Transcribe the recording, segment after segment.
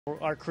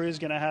Our crew's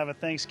going to have a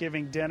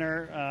Thanksgiving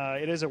dinner.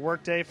 It is a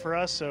work day for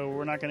us, so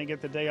we're not going to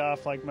get the day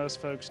off like most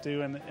folks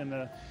do in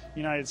the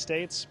United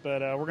States.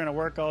 But we're going to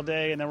work all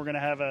day, and then we're going to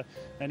have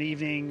an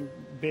evening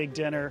big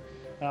dinner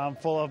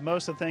full of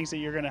most of the things that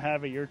you're going to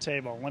have at your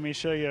table. Let me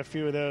show you a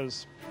few of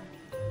those.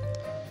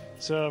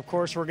 So, of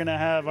course, we're going to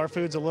have our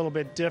food's a little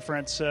bit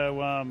different.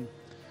 So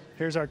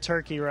here's our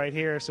turkey right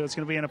here. So it's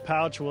going to be in a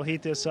pouch. We'll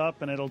heat this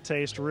up, and it'll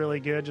taste really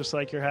good, just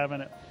like you're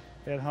having it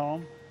at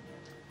home.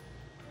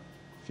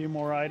 A few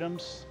more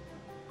items.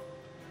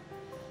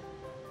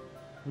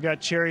 We got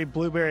cherry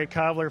blueberry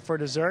cobbler for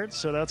dessert,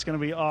 so that's going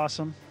to be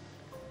awesome.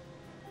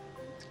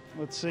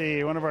 Let's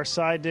see, one of our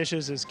side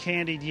dishes is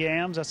candied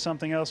yams. That's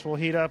something else we'll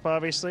heat up,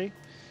 obviously.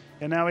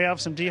 And now we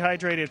have some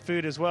dehydrated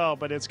food as well,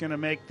 but it's going to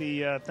make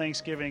the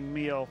Thanksgiving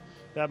meal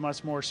that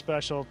much more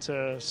special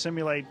to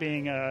simulate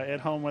being at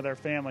home with our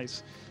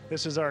families.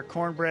 This is our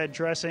cornbread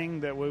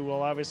dressing that we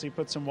will obviously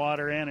put some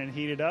water in and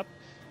heat it up,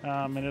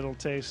 and it'll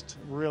taste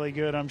really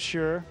good, I'm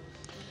sure.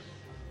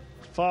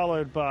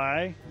 Followed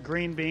by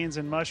green beans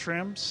and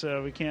mushrooms.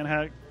 So we can't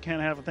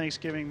have a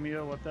Thanksgiving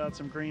meal without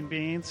some green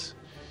beans.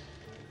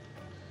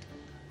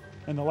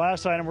 And the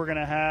last item we're going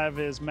to have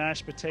is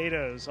mashed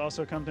potatoes.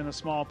 Also comes in a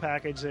small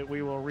package that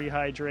we will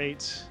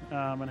rehydrate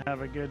and have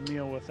a good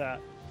meal with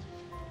that.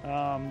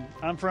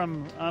 I'm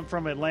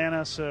from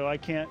Atlanta, so I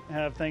can't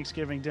have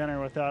Thanksgiving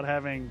dinner without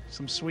having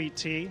some sweet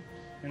tea.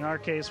 In our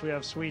case, we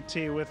have sweet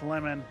tea with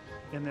lemon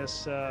in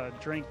this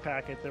drink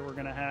packet that we're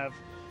going to have.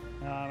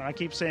 I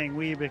keep saying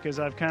we because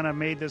I've kind of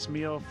made this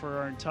meal for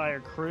our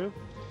entire crew.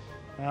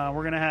 We're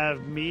going to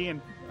have me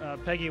and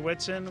Peggy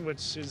Whitson,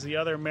 which is the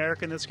other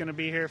American that's going to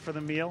be here for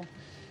the meal.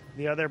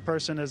 The other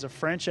person is a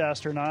French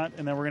astronaut,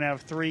 and then we're going to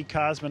have 3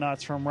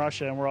 cosmonauts from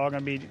Russia, and we're all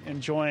going to be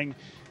enjoying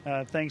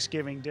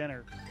Thanksgiving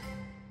dinner.